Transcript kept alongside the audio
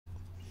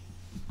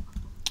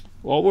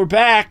Well, we're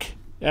back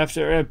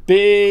after a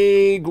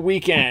big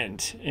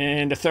weekend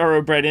in the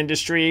thoroughbred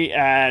industry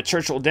at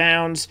Churchill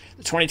Downs.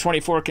 The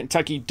 2024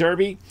 Kentucky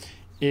Derby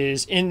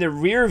is in the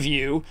rear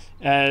view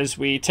as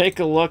we take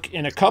a look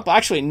in a couple.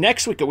 Actually,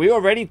 next week. Are we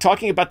already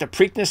talking about the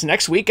Preakness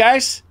next week,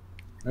 guys?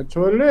 That's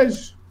what it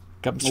is.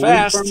 Comes A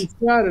fast. week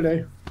from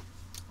Saturday.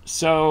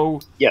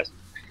 So, yes,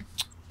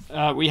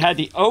 we had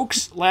the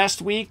Oaks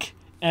last week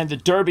and the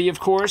Derby,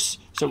 of course.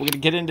 So we're going to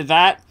get into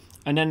that.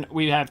 And then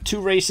we have two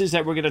races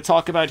that we're going to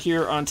talk about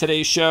here on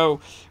today's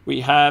show.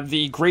 We have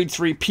the Grade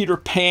 3 Peter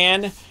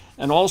Pan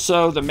and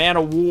also the Man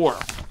of War.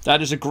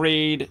 That is a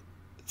Grade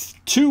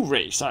 2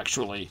 race,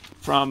 actually,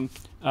 from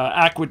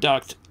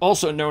Aqueduct,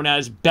 also known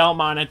as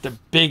Belmont at the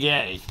Big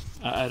A.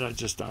 I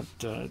just don't...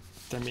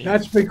 I mean,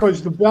 that's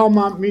because the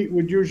Belmont meet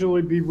would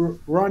usually be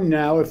run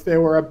now if they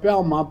were at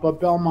Belmont, but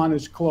Belmont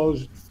is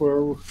closed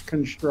for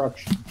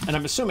construction. And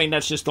I'm assuming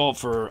that's just all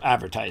for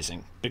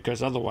advertising,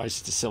 because otherwise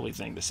it's a silly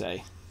thing to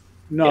say.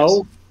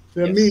 No,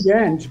 yes. the meet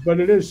ends,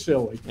 but it is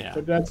silly. Yeah.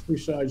 But that's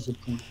besides the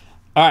point.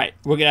 All right,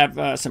 we're going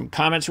to have some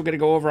comments we're going to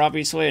go over,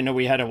 obviously. I know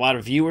we had a lot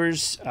of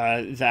viewers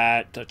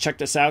that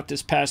checked us out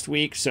this past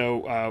week,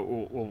 so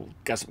we'll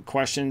got some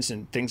questions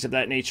and things of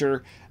that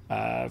nature.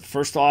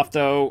 First off,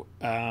 though...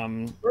 First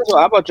of all,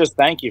 how about just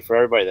thank you for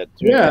everybody that...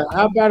 Yeah,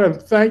 how about a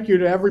thank you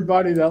to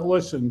everybody that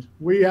listened.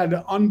 We had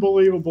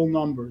unbelievable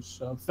numbers,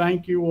 so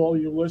thank you, all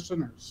you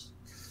listeners.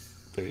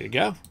 There you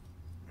go.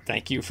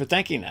 Thank you for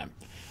thanking them.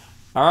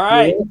 All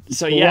right,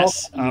 so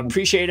yes,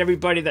 appreciate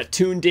everybody that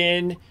tuned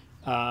in.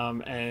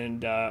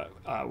 And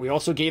we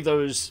also gave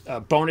those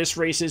bonus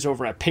races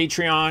over at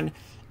Patreon,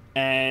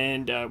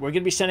 and we're going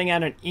to be sending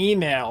out an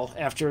email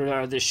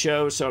after this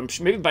show. So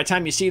maybe by the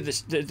time you see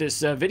this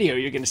video,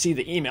 you're going to see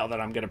the email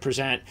that I'm going to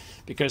present,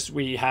 because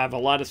we have a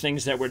lot of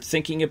things that we're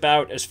thinking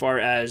about as far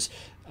as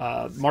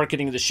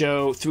marketing the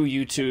show through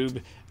YouTube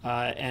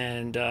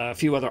and a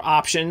few other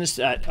options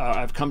that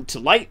have come to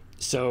light.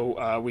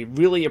 So we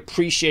really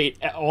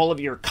appreciate all of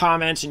your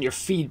comments and your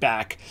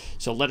feedback.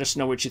 So let us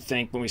know what you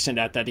think when we send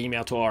out that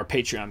email to all our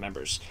Patreon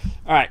members.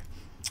 All right.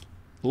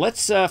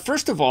 Let's,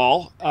 first of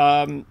all,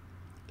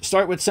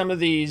 start with some of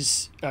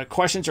these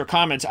questions or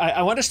comments.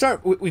 I want to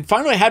start. We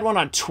finally had one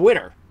on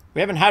Twitter.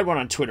 We haven't had one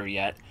on Twitter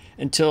yet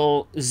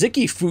until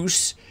Zicky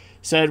Foos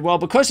said, well,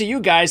 because of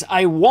you guys,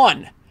 I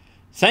won.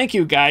 Thank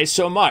you guys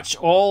so much.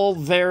 All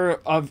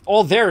their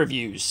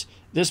reviews.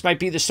 This might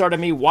be the start of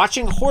me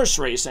watching horse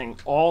racing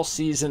all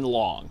season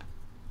long.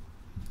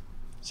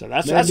 So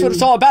that's what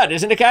it's all about,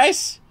 isn't it,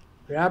 guys?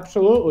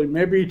 Absolutely.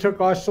 Maybe he took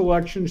our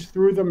selections,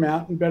 threw them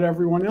out, and bet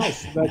everyone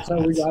else. That's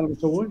how we got him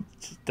to win.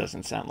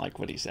 Doesn't sound like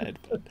what he said,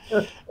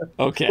 but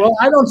okay. Well,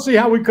 I don't see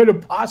how we could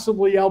have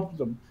possibly helped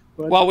them.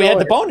 But well, we had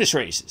the bonus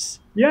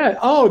races. Yeah.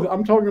 Oh,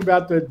 I'm talking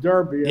about the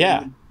Derby.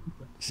 Yeah.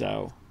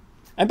 So...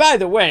 And by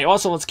the way,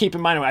 also let's keep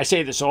in mind, I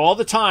say this all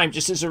the time,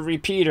 just as a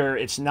repeater,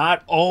 it's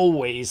not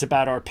always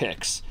about our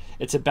picks.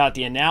 It's about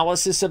the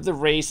analysis of the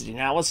race, the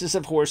analysis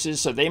of horses.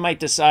 So they might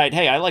decide,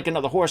 hey, I like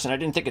another horse, and I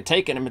didn't think of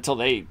taking him until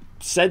they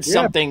said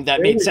something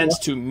that made sense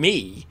to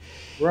me.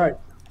 Right.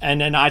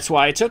 And then that's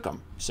why I took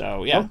him.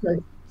 So, yeah.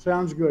 Okay.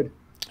 Sounds good.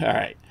 All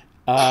right.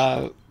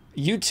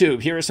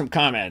 YouTube, here are some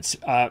comments.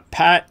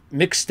 Pat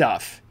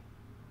McStuff.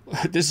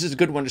 This is a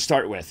good one to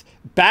start with.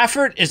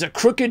 Baffert is a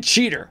crooked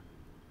cheater.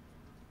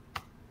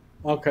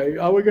 Okay,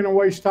 are we going to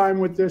waste time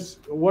with this?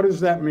 What does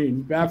that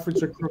mean?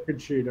 Baffert's a crooked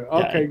cheater.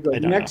 Okay,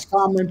 good. Next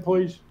comment,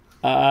 please.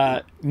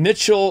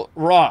 Mitchell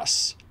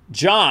Ross.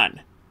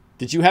 John,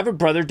 did you have a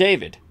brother,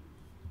 David?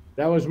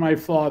 That was my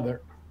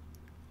father.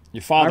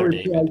 Your father,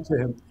 David? I replied to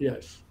him,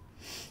 yes.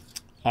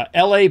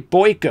 L.A.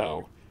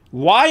 Boyko.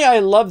 Why I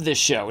love this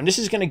show, and this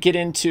is going to get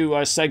into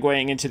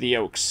segueing into the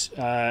Oaks.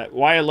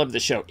 Why I love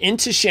the show.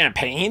 Into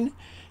Champagne.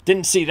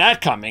 Didn't see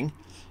that coming.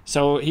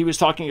 So he was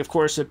talking, of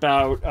course,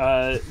 about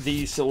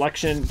the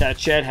selection that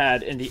Chet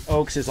had in the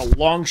Oaks is a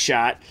long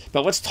shot.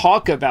 But let's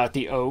talk about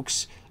the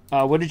Oaks.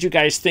 What did you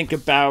guys think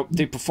about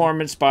the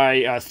performance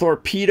by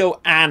Torpedo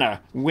Anna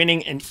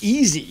winning an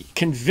easy,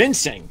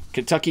 convincing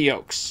Kentucky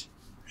Oaks?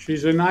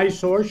 She's a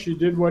nice horse. She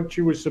did what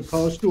she was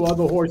supposed to.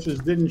 Other horses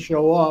didn't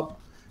show up.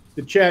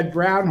 The Chad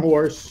Brown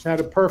horse had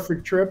a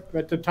perfect trip.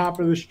 At the top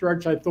of the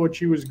stretch, I thought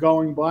she was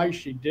going by.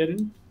 She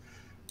didn't.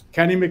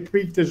 Kenny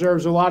McPeak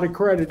deserves a lot of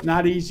credit.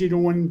 Not easy to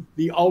win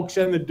the Oaks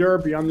and the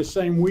Derby on the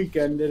same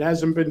weekend. It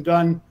hasn't been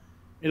done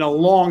in a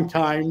long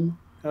time.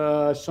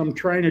 Some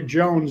trainer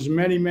Jones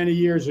many, many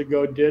years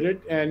ago did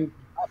it. And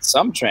not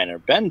some trainer,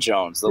 Ben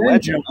Jones, the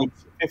legend,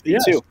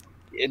 52,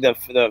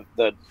 yes.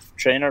 the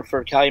trainer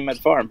for Calumet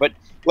Farm. But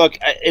look,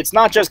 it's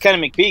not just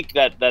Kenny McPeak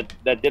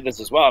that did this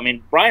as well. I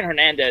mean, Brian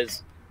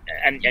Hernandez,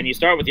 and you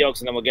start with the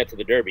Oaks and then we'll get to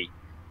the Derby.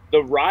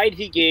 The ride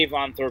he gave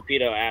on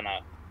Torpedo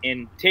Anna,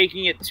 in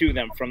taking it to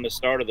them from the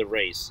start of the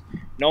race,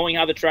 knowing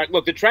how the track...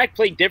 Look, the track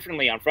played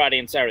differently on Friday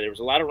and Saturday. There was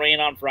a lot of rain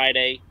on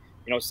Friday.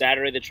 You know,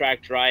 Saturday the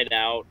track dried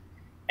out.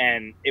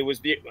 And it was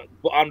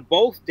on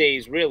both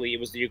days, really, it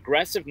was the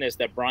aggressiveness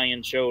that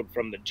Brian showed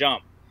from the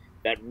jump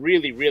that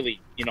really, really,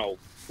 you know,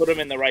 put him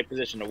in the right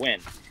position to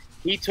win.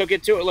 he took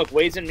it to it. Look,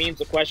 ways and means.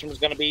 The question was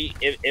going to be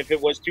if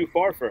it was too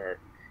far for her.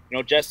 You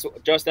know, just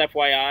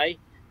FYI,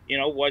 you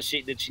know,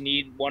 did she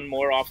need one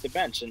more off the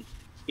bench? And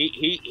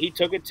he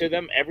took it to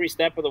them every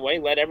step of the way,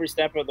 led every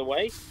step of the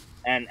way,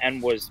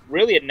 and was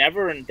really a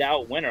never in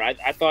doubt winner.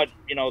 I thought,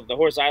 you know, the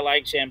horse I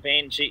like,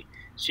 Champagne, she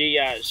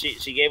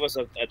gave us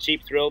a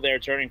cheap thrill there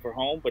turning for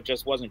home, but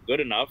just wasn't good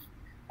enough.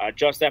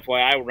 Just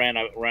FYI,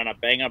 ran a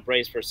bang up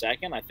race for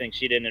second. I think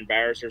she didn't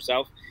embarrass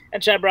herself.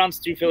 And Chad Brown's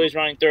two fillies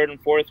running third and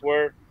fourth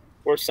were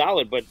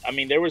solid. But I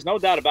mean, there was no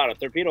doubt about it.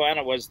 Torpedo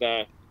Anna was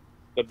the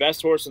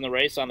best horse in the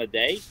race on the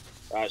day.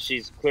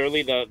 She's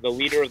clearly the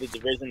leader of the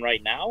division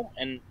right now.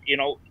 And, you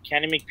know,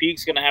 Kenny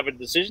McPeek's going to have a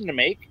decision to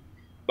make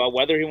about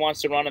whether he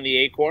wants to run in the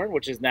Acorn,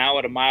 which is now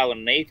at 1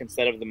 1/8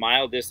 instead of the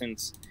mile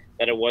distance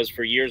that it was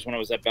for years when it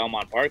was at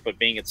Belmont Park. But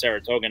being at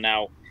Saratoga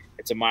now,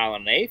 it's 1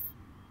 1/8.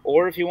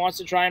 Or if he wants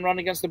to try and run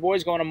against the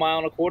boys going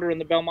 1 1/4 in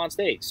the Belmont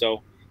Stakes.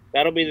 So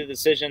that'll be the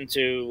decision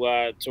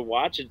to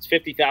watch. It's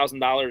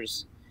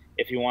 $50,000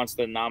 if he wants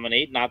to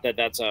nominate. Not that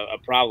that's a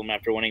problem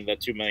after winning the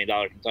 $2 million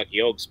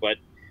Kentucky Oaks, but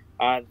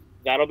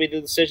that'll be the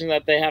decision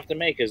that they have to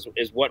make is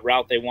what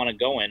route they want to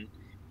go in.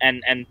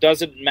 And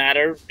does it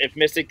matter if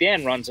Mystic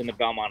Dan runs in the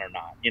Belmont or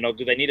not? You know,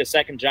 do they need a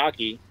second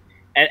jockey?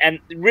 And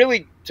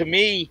really, to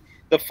me,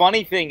 the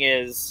funny thing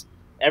is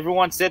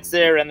everyone sits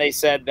there and they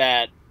said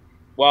that,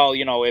 well,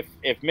 you know,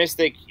 if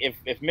Mystic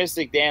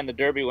Dan, the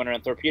Derby winner,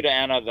 and Torpedo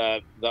Anna,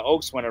 the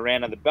Oaks winner,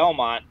 ran in the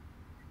Belmont,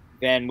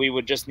 then we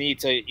would just need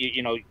to,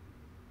 you know,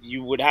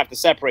 you would have to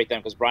separate them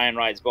because Brian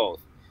rides both.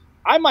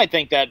 I might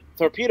think that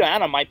Torpedo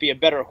Anna might be a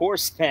better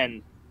horse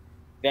than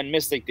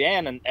Mystic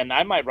Dan, and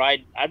I might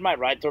ride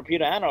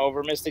Torpedo Anna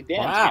over Mystic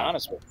Dan. Wow. To be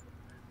honest with you.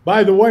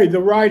 By the way, the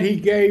ride he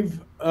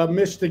gave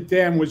Mystic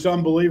Dan was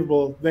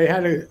unbelievable. They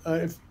had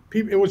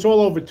it was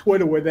all over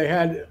Twitter where they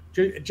had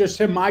just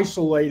him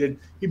isolated.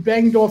 He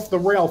banged off the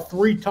rail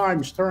 3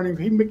 times turning.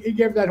 He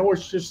gave that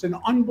horse just an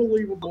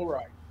unbelievable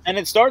ride. And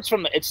it starts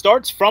from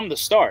the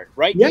start,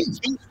 right?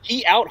 Yes.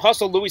 He out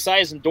hustled Louis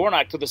Saez and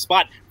Dornoch to the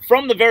spot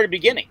from the very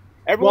beginning.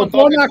 Everyone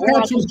well, Dornoch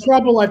had some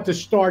trouble at the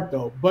start,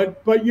 though.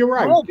 But you're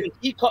right. No,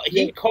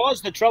 he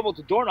caused the trouble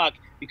to Dornoch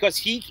because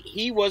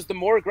he was the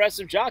more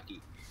aggressive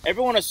jockey.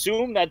 Everyone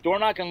assumed that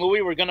Dornoch and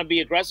Louis were going to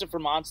be aggressive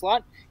from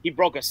onslaught. He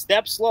broke a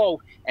step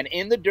slow, and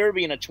in the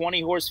Derby in a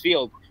 20-horse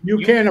field, you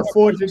can't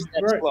afford to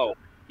step slow.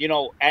 You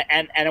know,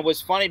 and it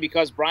was funny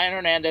because Brian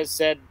Hernandez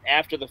said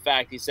after the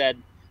fact, he said,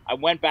 I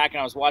went back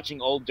and I was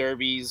watching old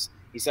Derbies.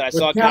 He said, I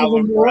saw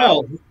Calvin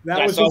Morel.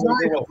 I saw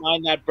him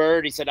behind that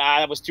bird. He said,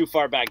 that was too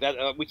far back.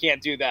 We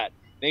can't do that.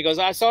 Then he goes,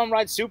 I saw him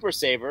ride Super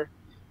Saver.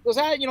 He goes,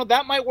 you know,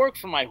 that might work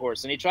for my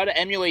horse. And he tried to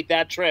emulate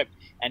that trip,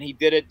 and he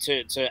did it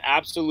to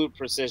absolute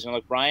precision.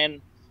 Look,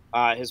 Brian,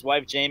 his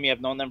wife Jamie,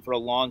 I've known them for a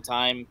long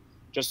time.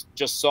 Just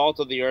salt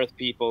of the earth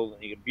people.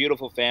 A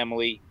beautiful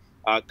family.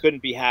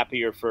 Couldn't be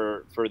happier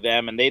for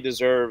them, and they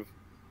deserve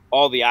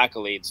all the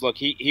accolades. Look,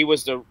 he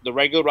was the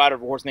regular rider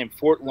of a horse named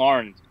Fort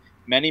Larned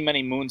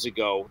many moons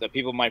ago that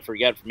people might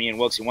forget from Ian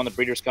Wilkes. He won the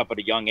Breeders' Cup at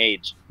a young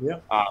age.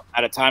 Yep.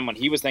 At a time when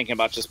he was thinking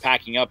about just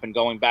packing up and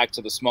going back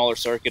to the smaller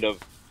circuit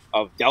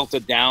of Delta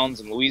Downs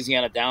and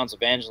Louisiana Downs,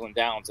 Evangeline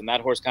Downs, and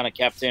that horse kind of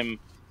kept him,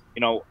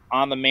 you know,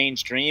 on the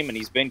mainstream. And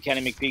he's been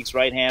Kenny McPeek's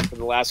right hand for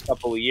the last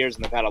couple of years,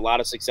 and they've had a lot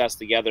of success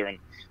together. And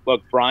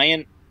look,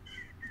 Brian,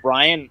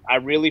 I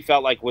really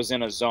felt like was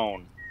in a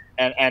zone,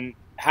 and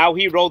how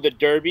he rode the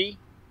Derby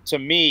to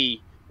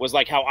me was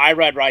like how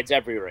Irad rides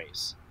every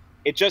race.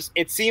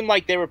 It seemed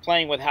like they were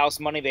playing with house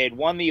money. They had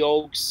won the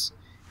Oaks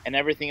and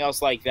everything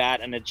else like that,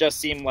 and it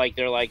just seemed like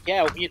they're like,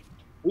 yeah,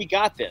 we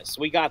got this.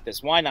 We got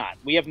this. Why not?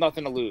 We have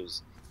nothing to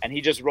lose. And he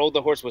just rode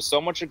the horse with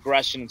so much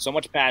aggression and so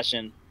much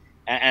passion,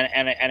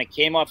 and it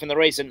came off in the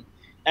race. And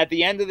at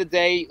the end of the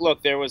day,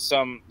 look, there was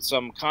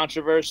some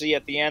controversy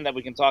at the end that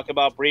we can talk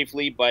about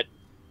briefly, but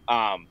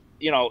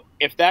you know,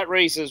 if that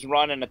race is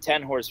run in a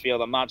 10-horse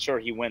field, I'm not sure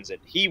he wins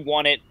it. He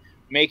won it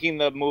making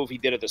the move he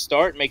did at the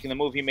start, making the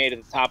move he made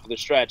at the top of the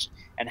stretch,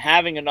 and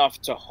having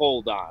enough to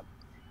hold on.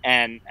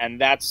 And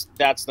that's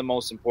the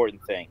most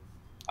important thing.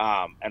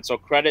 And so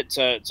credit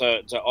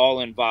to all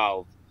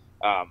involved.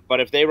 But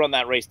if they run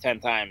that race 10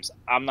 times,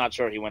 I'm not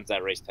sure he wins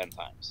that race 10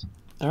 times.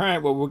 All right.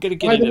 Well, we're going to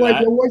get into that.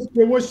 By the way,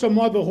 there was some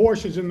other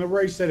horses in the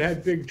race that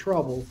had big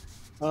trouble.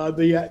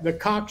 The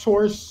Cox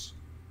horse,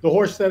 the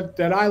horse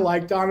that I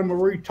like, Donna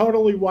Marie,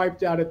 totally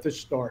wiped out at the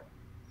start.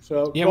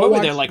 So yeah, what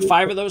were there, like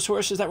 5 of those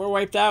horses that were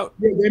wiped out?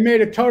 Yeah, they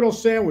made a total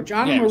sandwich.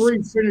 Anna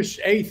Marie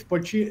finished 8th,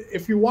 but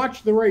if you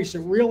watch the race, it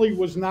really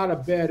was not a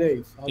bad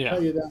 8th. I'll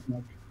tell you that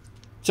much.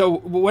 So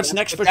what's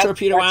next for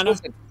Torpedo Anna?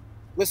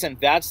 Listen,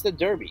 that's the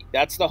Derby.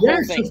 That's the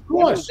whole thing. Of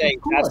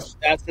course.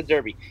 That's the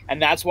Derby.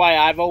 And that's why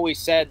I've always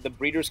said the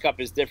Breeders' Cup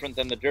is different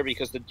than the Derby,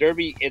 because the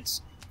Derby,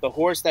 it's the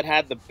horse that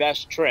had the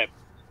best trip,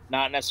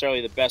 not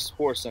necessarily the best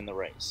horse in the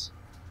race.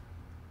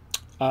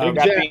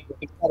 Exactly.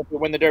 If we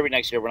win the Derby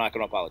next year, we're not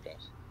going to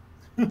apologize.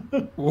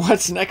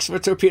 What's next for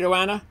Torpedo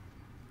Anna?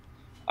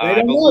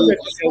 I believe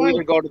she'll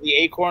either go to the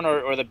Acorn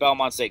or the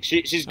Belmont Stakes.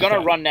 She's going to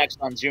run next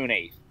on June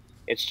 8th.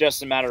 It's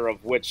just a matter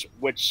of which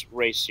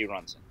race she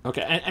runs in.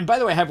 Okay, and by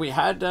the way, have we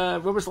had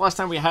when was the last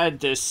time we had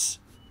this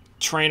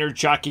trainer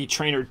jockey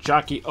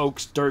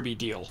Oaks Derby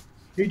deal?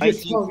 He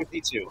just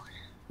 1952.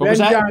 What was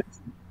that?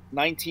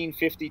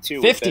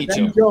 1952. 52.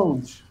 Ben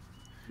Jones.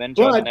 Ben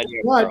Jones and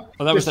Eddie O'Carroll.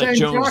 Well, that was that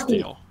Jones jockey,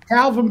 deal.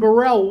 Calvin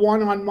Burrell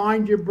won on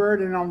Mind Your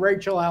Bird and on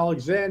Rachel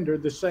Alexander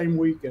the same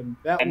weekend.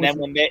 And then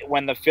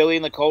when the filly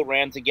and the colt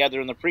ran together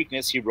in the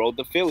Preakness, he rode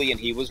the filly and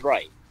he was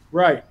right.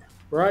 Right.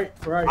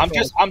 I'm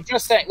just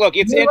saying. Look,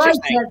 it's You're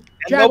interesting. Right,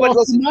 Jack,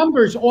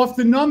 off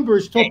the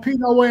numbers,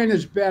 Torpedo Inn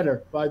is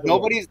better. By the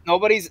way,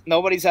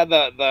 nobody's had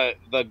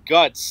the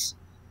guts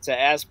to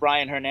ask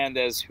Brian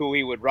Hernandez who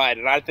he would ride,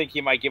 and I think he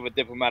might give a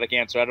diplomatic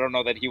answer. I don't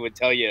know that he would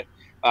tell you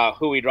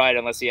who he'd ride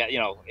unless he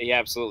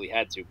absolutely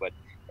had to. But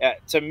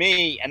to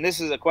me, and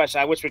this is a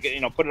question I wish we could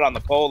put it on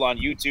the poll on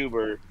YouTube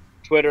or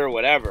Twitter or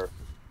whatever.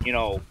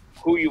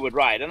 Who you would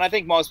ride, and I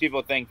think most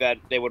people think that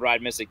they would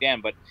ride Mystic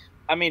Dan, but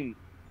I mean.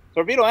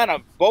 Torpedo Anna,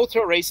 both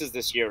her races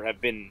this year has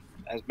been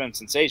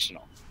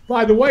sensational.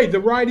 By the way, the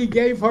ride he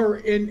gave her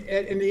in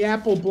the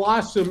Apple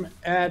Blossom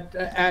at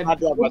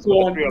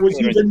Woodlawn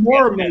was even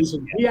more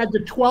amazing. Yeah. He had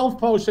the 12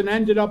 post and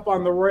ended up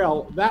on the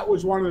rail. That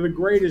was one of the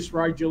greatest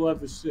rides you'll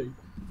ever see.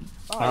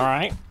 All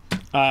right.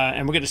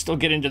 And we're going to still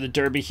get into the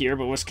Derby here,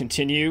 but let's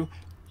continue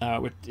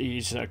with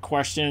these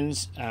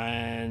questions.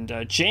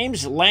 And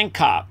James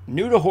Langkop,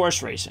 new to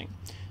horse racing.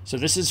 So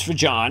this is for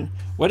John.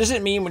 What does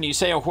it mean when you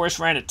say a horse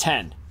ran a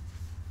 10?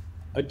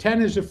 A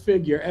 10 is a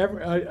figure.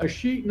 A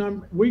sheet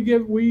number. We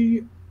give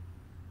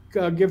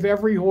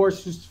every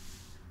horse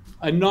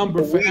a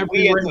number for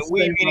every race.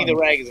 We meaning the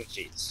Ragusan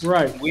sheets.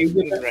 Right.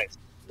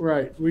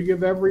 Right. We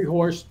give every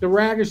horse the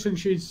Ragusan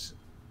sheets.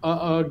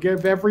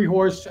 Give every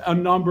horse a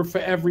number for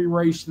every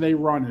race they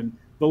run in.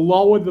 The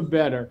lower the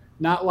better.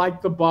 Not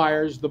like the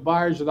buyers. The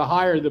buyers are the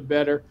higher the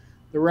better.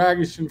 The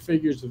Ragusan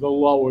figures are the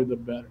lower the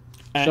better.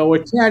 So a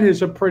 10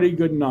 is a pretty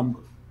good number.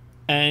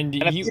 And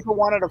if people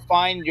wanted to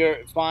find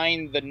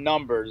the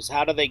numbers,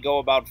 how do they go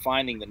about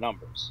finding the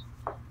numbers?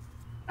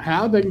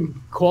 How? They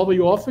can call the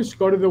office,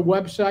 go to the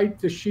website,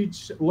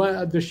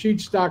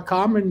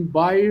 thesheets.com, and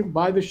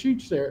buy the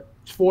sheets there.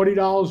 It's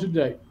 $40 a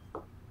day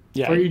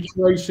for each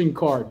racing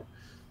card.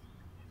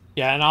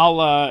 Yeah, and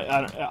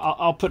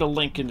I'll put a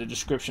link in the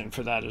description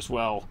for that as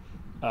well.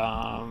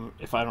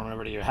 If I don't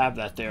already have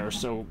that there,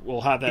 so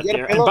we'll have that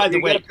there. And by the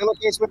way, you get a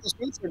pillowcase with the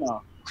sheets or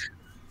no?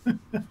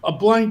 A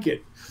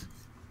blanket.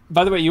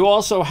 By the way, you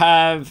also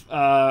have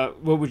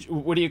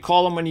what do you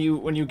call them when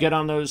you get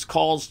on those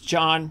calls,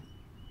 John,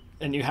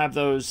 and you have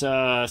those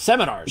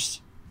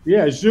seminars?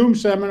 Yeah, Zoom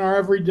seminar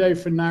every day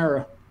for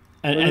NARA.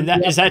 And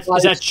is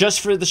that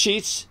just for the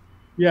sheets?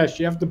 Yes,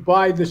 you have to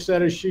buy the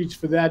set of sheets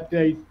for that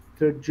day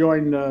to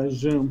join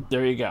Zoom.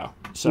 There you go.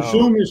 So the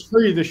Zoom is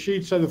free. The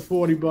sheets are the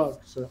 $40.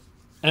 So.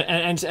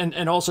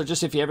 And also,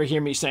 just if you ever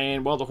hear me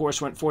saying, well, the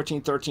horse went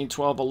 14, 13,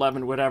 12,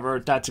 11, whatever,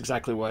 that's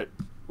exactly what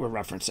we're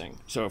referencing.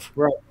 So if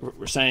we're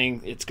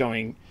saying it's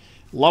going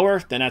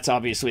lower, then that's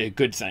obviously a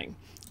good thing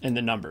in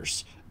the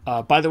numbers.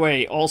 By the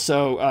way,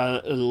 also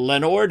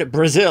Lenord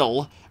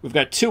Brazil, we've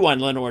got 2 on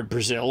Lenord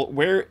Brazil.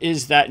 Where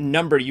is that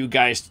number you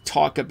guys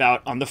talk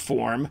about on the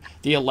form,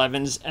 the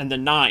 11s and the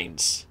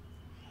 9s?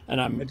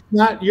 And it's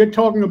not, you're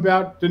talking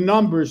about the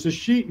numbers, the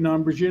sheet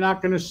numbers. You're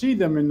not going to see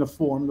them in the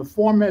form. The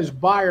form has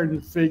buyer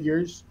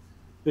figures.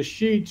 The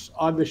sheets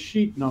are the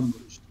sheet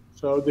numbers.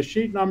 So the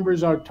sheet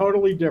numbers are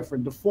totally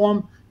different. The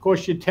form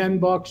costs you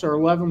 $10 or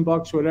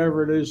 $11,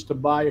 whatever it is, to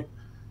buy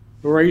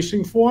the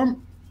racing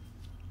form.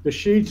 The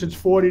sheets, it's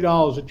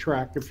 $40 a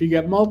track. If you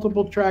get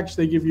multiple tracks,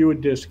 they give you a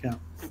discount.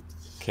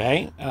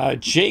 Okay.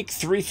 Jake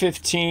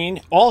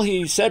 315. All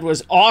he said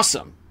was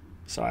awesome.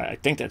 So I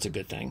think that's a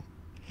good thing.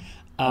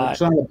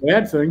 It's not a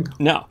bad thing.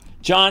 No.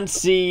 John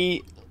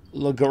C.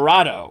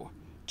 Lagarado.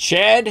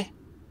 Chad,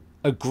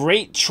 a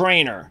great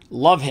trainer.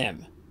 Love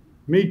him.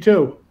 Me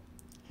too.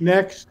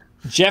 Next.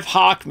 Jeff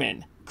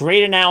Hockman.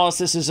 Great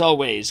analysis as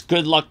always.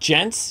 Good luck,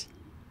 gents.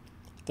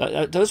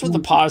 Those were the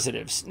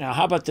positives. Now,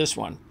 how about this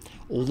one?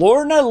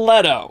 Lorna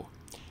Leto.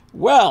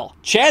 Well,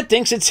 Chad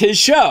thinks it's his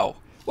show.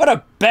 What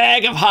a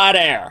bag of hot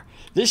air.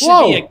 This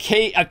should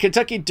be a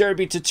Kentucky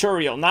Derby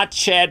tutorial, not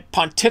Chad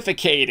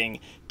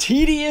pontificating.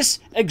 Tedious,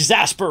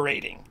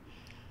 exasperating.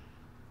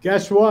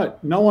 Guess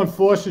what? No one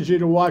forces you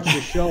to watch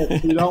the show.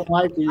 If you don't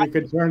like it, you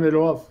can turn it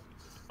off.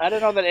 I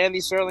didn't know that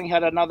Andy Sterling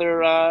had another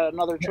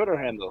Twitter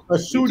handle. A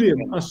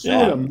pseudonym.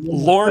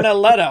 Lorna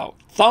Leto.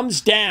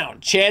 Thumbs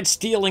down. Chad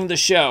stealing the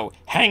show.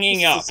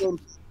 Hanging up.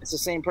 It's the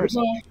same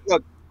person.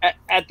 Look,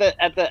 at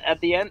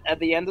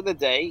the end of the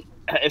day,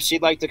 if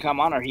she'd like to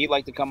come on or he'd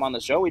like to come on the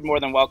show, we'd more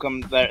than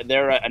welcome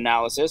their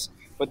analysis.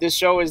 But this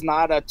show is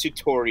not a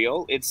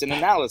tutorial; it's an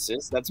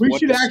analysis. We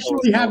should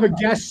actually have a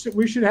guest.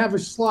 We should have a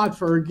slot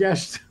for a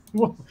guest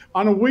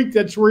on a week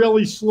that's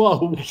really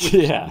slow.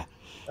 Yeah.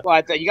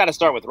 Well, you got to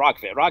start with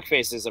Rockface.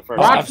 Rockface is the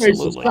first.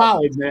 Rockface is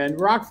solid, man.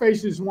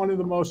 Rockface is one of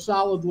the most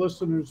solid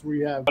listeners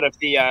we have. But if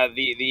we have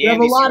a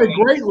lot of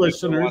great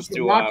listeners,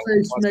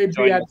 Rockface may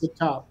be at the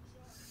top.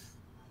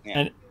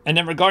 Yeah. And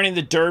then regarding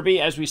the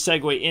Derby, as we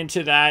segue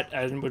into that,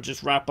 and we'll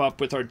just wrap up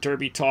with our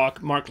Derby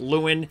talk, Mark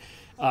Lewin,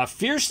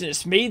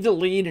 Fierceness made the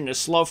lead in a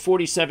slow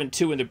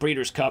 47-2 in the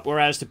Breeders' Cup,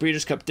 whereas the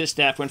Breeders' Cup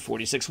distaff went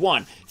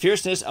 46-1.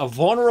 Fierceness, a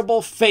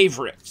vulnerable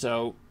favorite.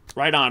 So,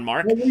 right on,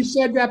 Mark. Well, we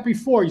said that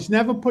before. He's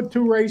never put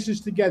two races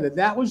together.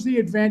 That was the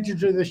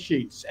advantage of the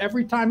sheets.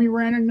 Every time he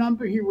ran a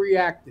number, he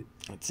reacted.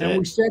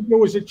 We said there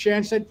was a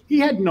chance that he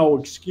had no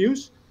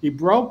excuse. He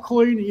broke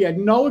clean. He had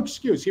no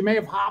excuse. He may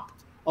have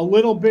hopped a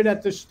little bit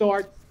at the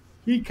start.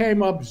 He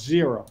came up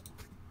 0.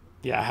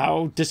 Yeah,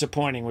 how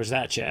disappointing was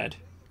that, Chad?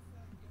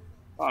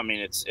 I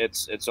mean,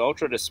 it's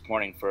ultra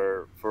disappointing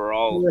for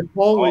all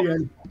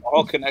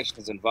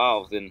connections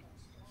involved, and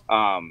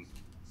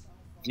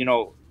you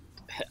know,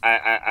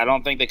 I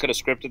don't think they could have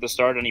scripted the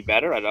start any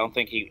better. I don't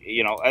think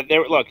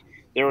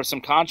there was some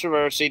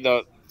controversy.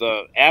 The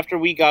after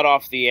we got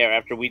off the air,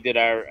 after we did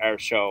our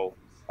show,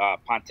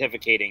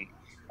 pontificating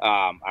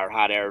our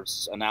hot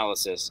airs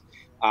analysis,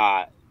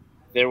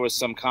 there was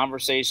some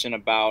conversation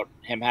about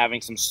him having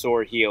some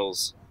sore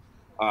heels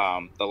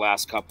the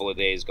last couple of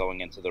days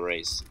going into the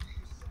race.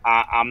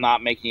 I'm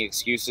not making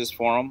excuses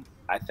for him.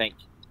 I think,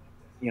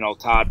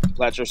 Todd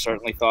Pletcher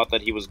certainly thought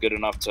that he was good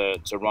enough to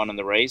run in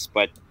the race,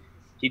 but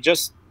he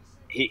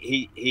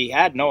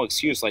had no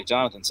excuse, like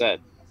Jonathan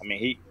said. I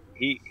mean,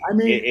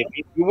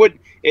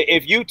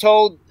 if you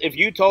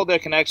told their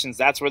connections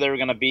that's where they were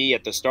going to be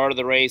at the start of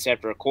the race,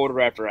 after a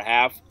quarter, after a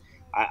half,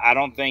 I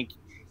don't think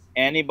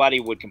anybody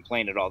would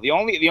complain at all. The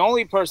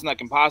only person that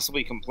can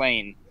possibly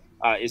complain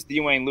is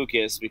Dwayne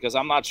Lucas, because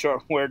I'm not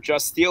sure where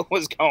Just Steele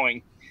was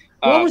going.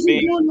 What was he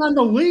doing on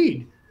the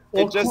lead?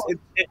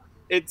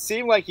 It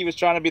seemed like he was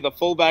trying to be the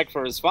fullback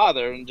for his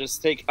father and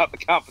just take out the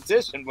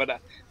competition.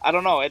 But I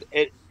don't know.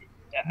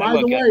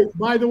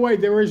 By the way,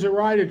 there is a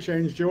rider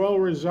change. Joel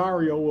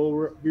Rosario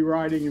will be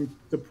riding in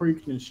the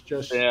Preakness.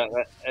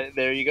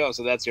 There you go.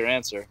 So that's your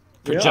answer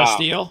for Just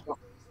Steele.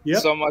 Yeah.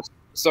 So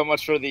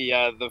much for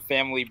the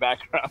family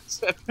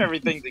backgrounds and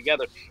everything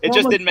together. It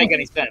just didn't make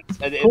any sense.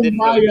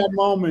 That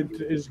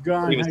moment is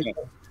gone.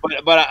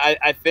 But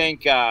I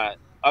think.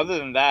 Other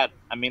than that,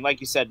 I mean, like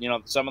you said,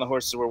 some of the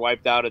horses were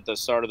wiped out at the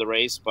start of the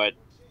race, but,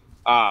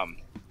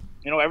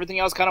 everything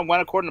else kind of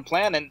went according to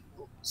plan. And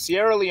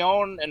Sierra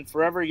Leone and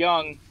Forever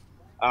Young,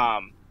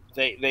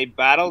 they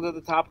battled at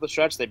the top of the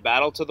stretch. They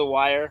battled to the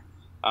wire.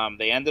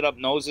 They ended up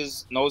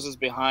noses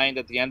behind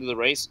at the end of the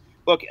race.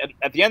 Look,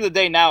 at the end of the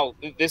day now,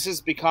 this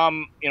has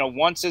become,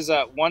 once is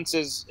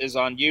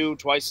on you,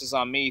 twice is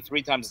on me,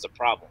 3 times is a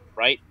problem,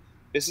 right?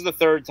 This is the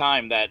 3rd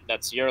time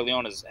that Sierra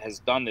Leone has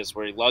done this,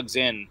 where he lugs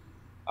in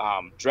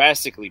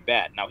drastically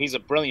bad. Now, he's a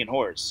brilliant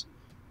horse,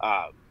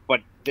 but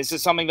this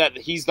is something that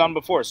he's done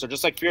before. So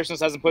just like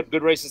Fierceness hasn't put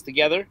good races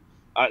together,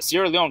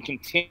 Sierra Leone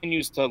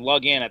continues to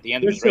lug in at the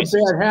end of his races.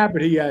 It's a bad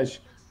habit he has.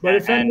 But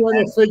if anyone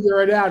will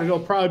figure it out, it'll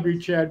probably be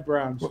Chad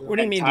Brown. So. What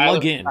do you mean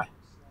lug in?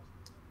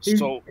 He's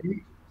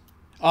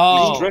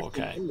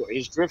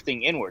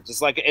drifting inwards.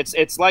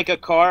 It's like a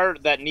car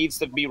that needs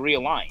to be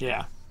realigned.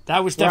 Yeah.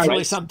 That was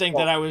definitely something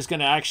that I was going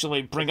to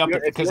actually bring up.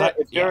 If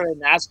you're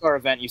in a NASCAR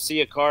event, you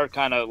see a car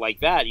kind of like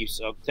that, you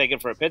take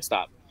it for a pit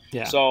stop.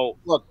 Yeah. So,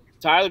 look,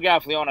 Tyler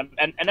Gaffalione,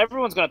 and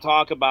everyone's going to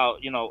talk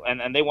about,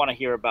 and they want to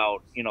hear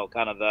about,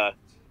 kind of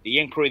the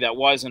inquiry that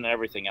was and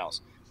everything else.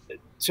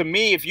 To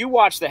me, if you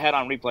watch the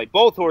head-on replay,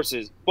 both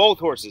horses,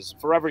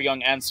 Forever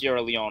Young and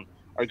Sierra Leone,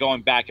 are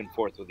going back and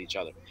forth with each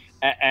other.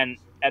 And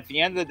at the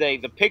end of the day,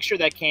 the picture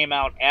that came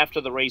out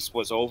after the race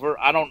was over,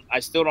 I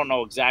still don't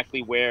know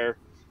exactly where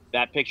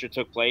that picture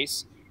took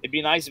place. It'd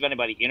be nice if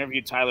anybody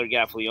interviewed Tyler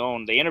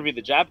Gaffalione. They interviewed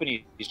the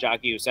Japanese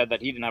jockey who said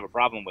that he didn't have a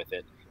problem with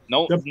it.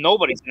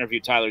 Nobody's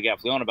interviewed Tyler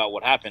Gaffalione about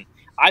what happened.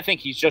 I think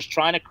he's just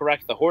trying to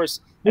correct the horse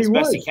as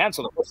best he can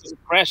so the horse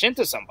doesn't crash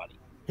into somebody.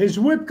 His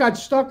whip got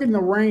stuck in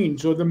the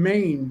reins or the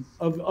mane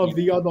of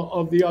the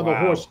other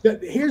horse.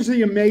 Here's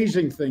the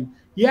amazing thing.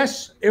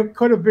 Yes, it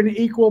could have been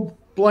equal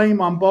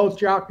blame on both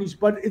jockeys,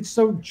 but it's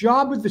the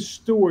job of the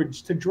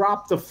stewards to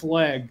drop the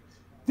flag.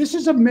 This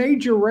is a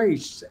major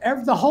race.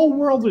 The whole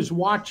world is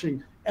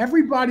watching.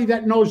 Everybody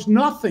that knows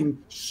nothing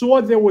saw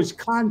there was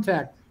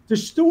contact. The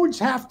stewards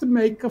have to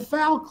make a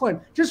foul claim.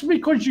 Just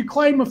because you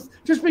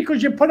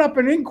put up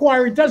an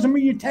inquiry doesn't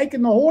mean you're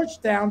taking the horse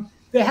down.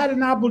 They had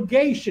an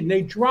obligation.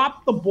 They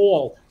dropped the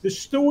ball. The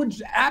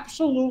stewards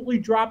absolutely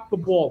dropped the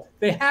ball.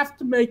 They have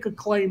to make a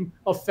claim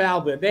of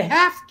foul there. They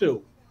have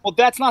to. Well,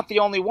 that's not the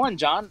only one,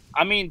 John.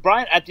 I mean,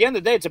 Brian, at the end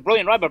of the day, it's a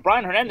brilliant ride, but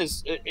Brian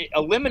Hernandez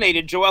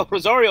eliminated Joel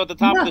Rosario at the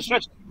top of the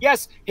stretch.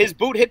 Yes, his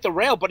boot hit the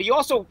rail, but he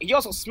also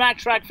smacked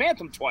Track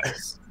Phantom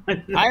twice.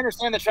 I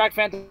understand that Track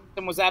Phantom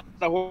was at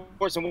the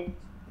horse and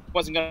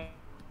wasn't going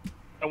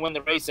to win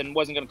the race and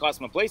wasn't going to cost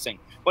him a placing,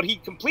 but he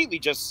completely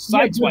just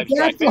sideswiped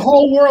Track Phantom. The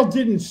whole world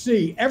didn't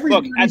see.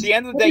 Look, at the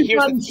end of the day,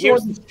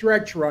 here's the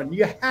stretch run.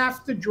 You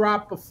have to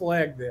drop a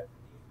flag there.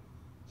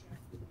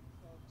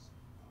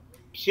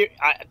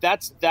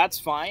 That's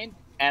fine,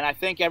 and I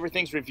think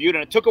everything's reviewed,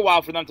 and it took a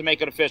while for them to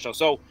make it official.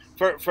 So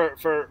for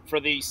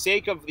the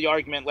sake of the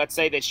argument, let's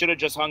say they should have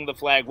just hung the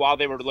flag while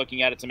they were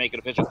looking at it to make it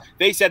official.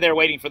 They said they were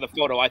waiting for the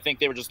photo. I think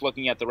they were just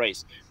looking at the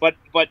race. But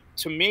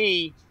to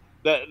me,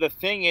 the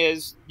thing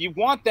is, you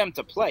want them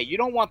to play. You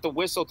don't want the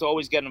whistle to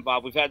always get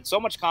involved. We've had so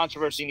much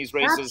controversy in these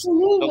races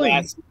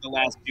the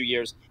last few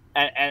years.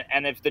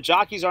 And if the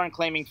jockeys aren't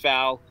claiming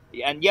foul,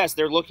 and yes,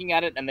 they're looking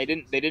at it and they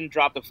didn't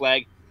drop the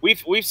flag.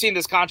 We've seen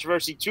this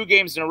controversy 2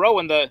 games in a row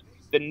in the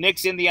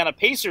Knicks Indiana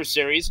Pacers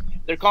series.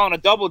 They're calling a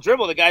double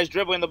dribble. The guy's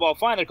dribbling the ball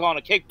fine. They're calling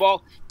a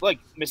kickball. Look,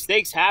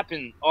 mistakes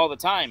happen all the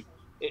time.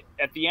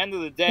 At the end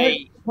of the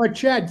day, but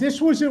Chad,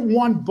 this wasn't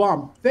one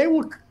bump. They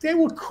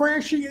were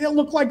crashing. It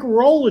looked like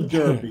roller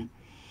derby.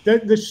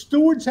 The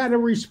stewards had a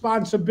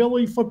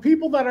responsibility for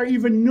people that are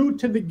even new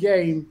to the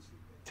game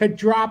to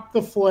drop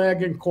the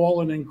flag and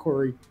call an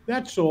inquiry.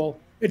 That's all.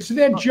 It's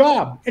their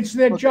job. It's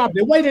their job.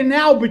 They're waiting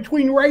now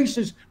between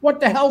races. What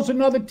the hell's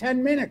another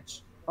 10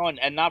 minutes? Oh,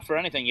 and not for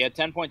anything. You had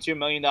 $10.2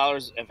 million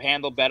of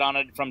handle bet on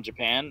it from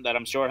Japan that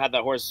I'm sure had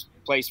that horse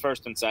place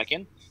first and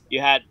second.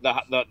 You had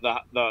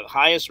the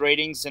highest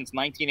ratings since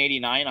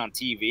 1989 on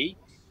TV.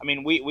 I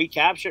mean, we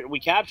captured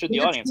the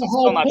audience. I'm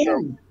still not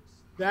sure.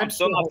 I'm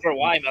still not sure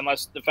why,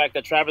 unless the fact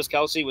that Travis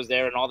Kelce was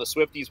there and all the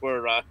Swifties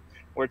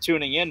were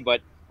tuning in.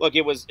 But look,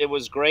 it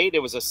was great. It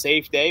was a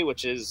safe day,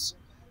 which is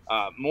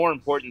more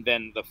important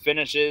than the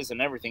finishes and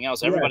everything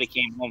else. Everybody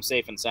came home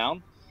safe and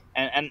sound.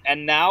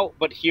 And now,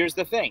 but here's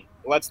the thing: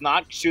 let's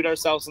not shoot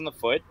ourselves in the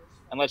foot,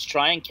 and let's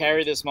try and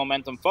carry this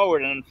momentum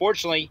forward. And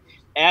unfortunately,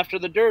 after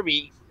the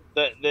Derby,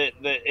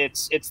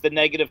 it's the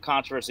negative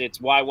controversy.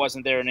 It's why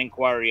wasn't there an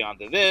inquiry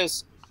onto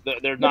this?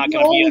 They're not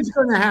going to be. You're always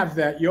going to have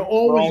that. You're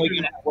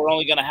always. We're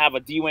only going to have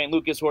a Dwayne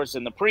Lucas horse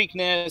in the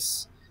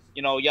Preakness.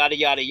 You know, yada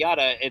yada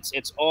yada.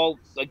 It's all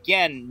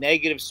again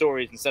negative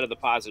stories instead of the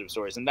positive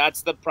stories, and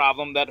that's the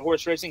problem that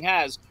horse racing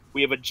has.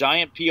 We have a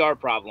giant PR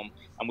problem,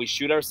 and we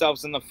shoot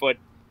ourselves in the foot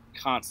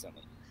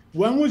constantly.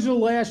 When was the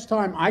last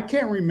time? I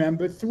can't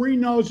remember. 3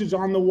 noses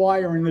on the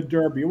wire in the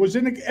Derby. It was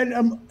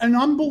an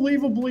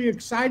unbelievably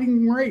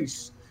exciting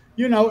race.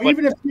 You know,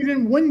 even if you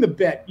didn't win the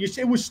bet,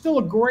 it was still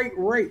a great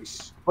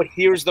race. But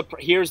here's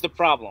the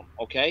problem.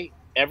 Okay,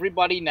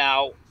 everybody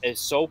now is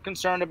so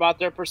concerned about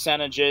their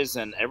percentages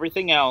and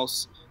everything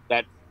else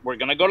that we're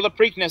going to go to the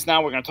Preakness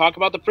now. We're going to talk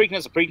about the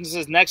Preakness. The Preakness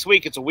is next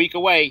week. It's a week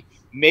away.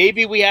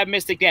 Maybe we have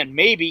Mystic Dan.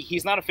 Maybe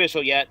he's not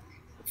official yet.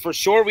 For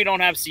sure, we don't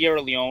have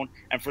Sierra Leone,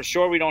 and for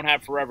sure, we don't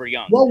have Forever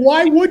Young. Well,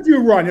 why would you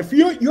run? If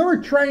you're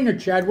a trainer,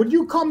 Chad, would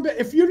you come back?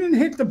 If you didn't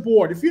hit the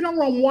board, if you don't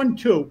run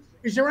 1-2,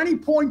 is there any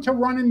point to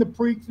running the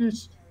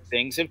Preakness?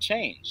 Things have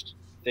changed.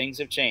 Things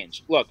have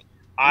changed. Look,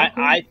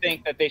 I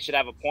think that they should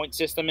have a point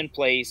system in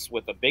place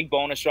with a big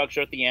bonus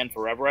structure at the end.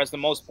 Forever has the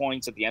most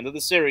points at the end of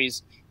the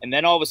series, and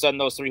then all of a sudden,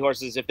 those 3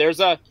 horses, if there's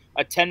a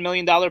 $10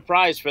 million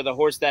prize for the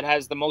horse that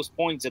has the most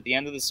points at the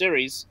end of the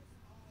series,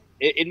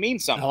 it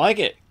means something. I like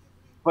it.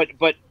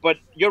 But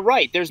you're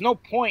right. There's no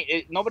point.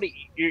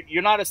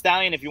 You're not a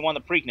stallion if you won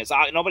the Preakness.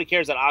 Nobody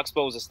cares that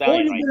Oxbow is a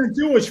stallion. All you're going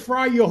to do is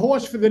fry your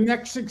horse for the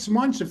next 6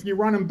 months if you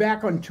run him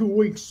back on 2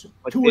 weeks,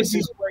 but 2 of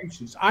these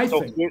races. I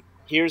think.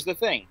 Here's the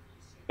thing.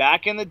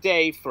 Back in the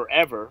day,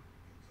 Forever,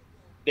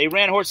 they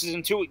ran horses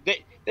in 2 weeks.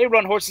 They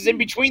run horses in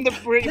between the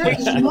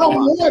races. No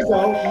more,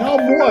 though. No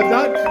more.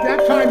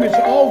 That time is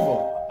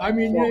over. I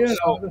mean,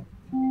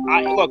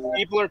 look,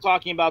 people are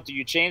talking about, do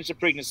you change the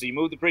Preakness? Do you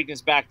move the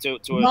Preakness back to a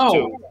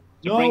 2?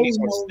 Bring these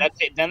horses.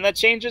 Then that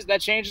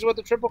changes what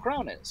the Triple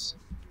Crown is.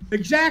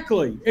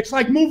 Exactly. It's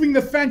like moving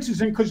the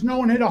fences in because no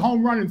one hit a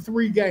home run in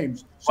 3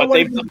 games. So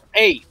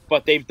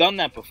but they've done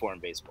that before in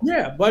baseball.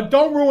 Yeah, but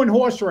don't ruin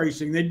horse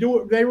racing. They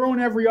do it. They ruin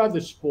every other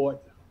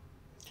sport.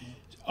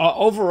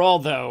 Overall,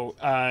 though,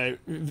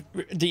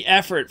 the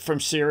effort from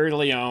Sierra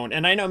Leone,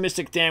 and I know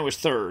Mystic Dan was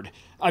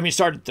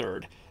started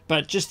third,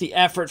 but just the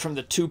effort from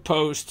the 2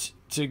 posts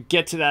to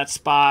get to that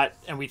spot,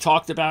 and we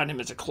talked about him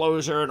as a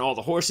closer and all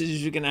the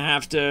horses you're going to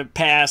have to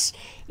pass,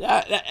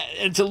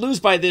 and to lose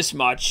by this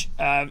much,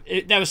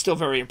 that was still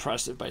very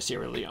impressive by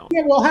Sierra Leone.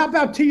 Yeah, well, how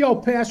about T.O.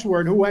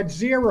 Password, who had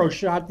 0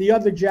 shot, the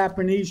other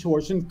Japanese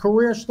horse, in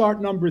career start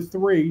number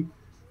 3,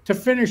 to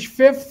finish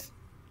 5th?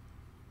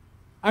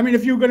 I mean,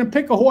 if you were going to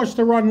pick a horse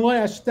to run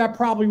last, that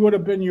probably would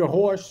have been your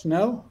horse,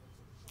 no?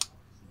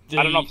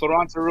 I don't know.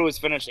 Florent Theroux has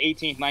finished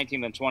 18th,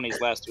 19th, and 20th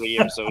last 3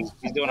 years, so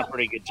he's doing a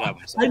pretty good job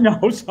himself. I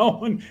know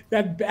someone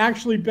that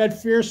actually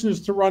bet Fierceness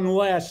to run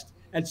last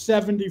at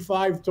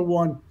 75 to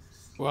 1.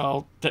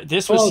 Well,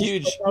 this was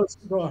huge.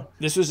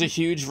 This was a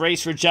huge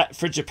race for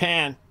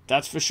Japan.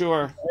 That's for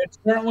sure. It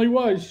certainly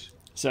was.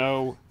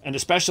 So, and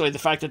especially the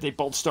fact that they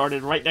both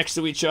started right next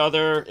to each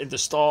other in the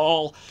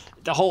stall.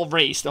 The whole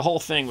race, the whole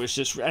thing was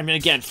just, I mean,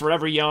 again,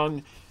 Forever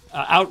Young.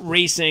 Out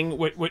racing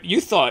what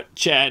you thought,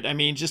 Chad. I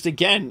mean, just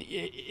again,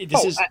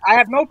 I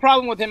have no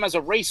problem with him as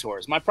a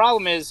racehorse. My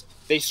problem is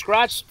they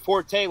scratched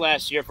Forte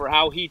last year for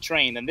how he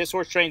trained, and this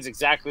horse trains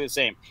exactly the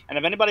same. And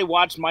if anybody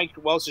watched Mike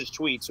Welch's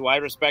tweets, who I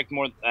respect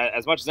more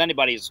as much as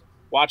anybody's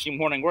watching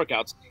morning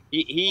workouts.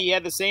 He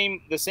had the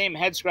same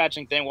head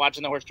scratching thing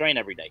watching the horse train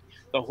every day.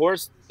 The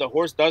horse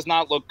does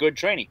not look good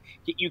training.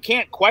 You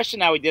can't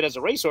question how he did as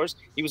a racehorse.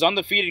 He was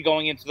undefeated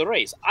going into the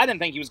race. I didn't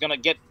think he was going to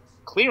get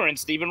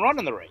clearance to even run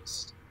in the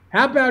race.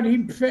 How about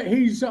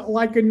he's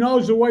like a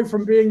nose away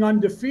from being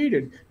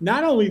undefeated?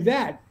 Not only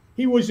that,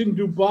 he was in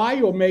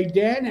Dubai or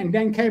Maidan and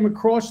then came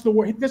across the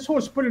world. This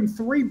horse put in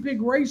 3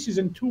 big races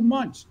in 2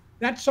 months.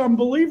 That's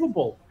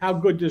unbelievable how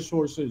good this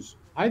horse is,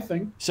 I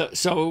think.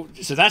 So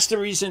that's the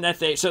reason that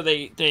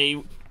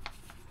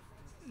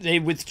they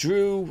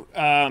withdrew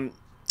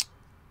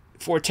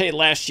Forte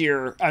last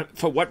year.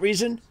 For what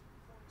reason?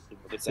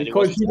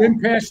 Because he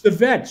didn't pass the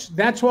vets.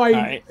 That's why,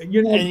 right. And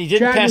he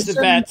didn't pass the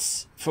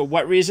vets for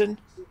what reason?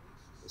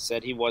 They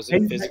said he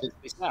wasn't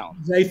physically sound.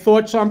 They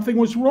thought something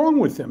was wrong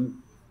with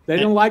him. They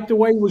didn't like the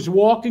way he was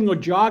walking or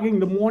jogging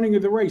the morning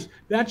of the race.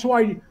 That's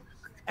why,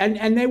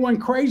 and they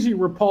went crazy,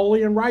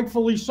 Rapoli, and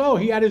rightfully so.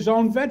 He had his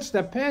own vets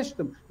that passed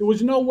him. There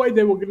was no way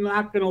they were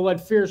not going to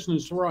let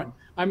Fierceness run.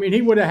 I mean,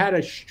 he would have had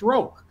a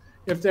stroke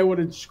if they would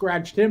have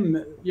scratched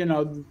him, you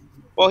know.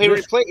 Well, he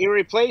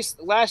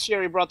replaced last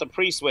year. He brought the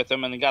priest with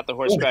him and he got the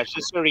horse scratched.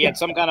 This year he had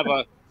some kind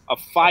of a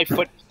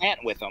 5-foot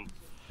plant with him.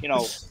 You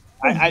know,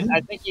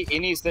 I think he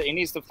needs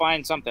to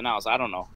find something else. I don't know.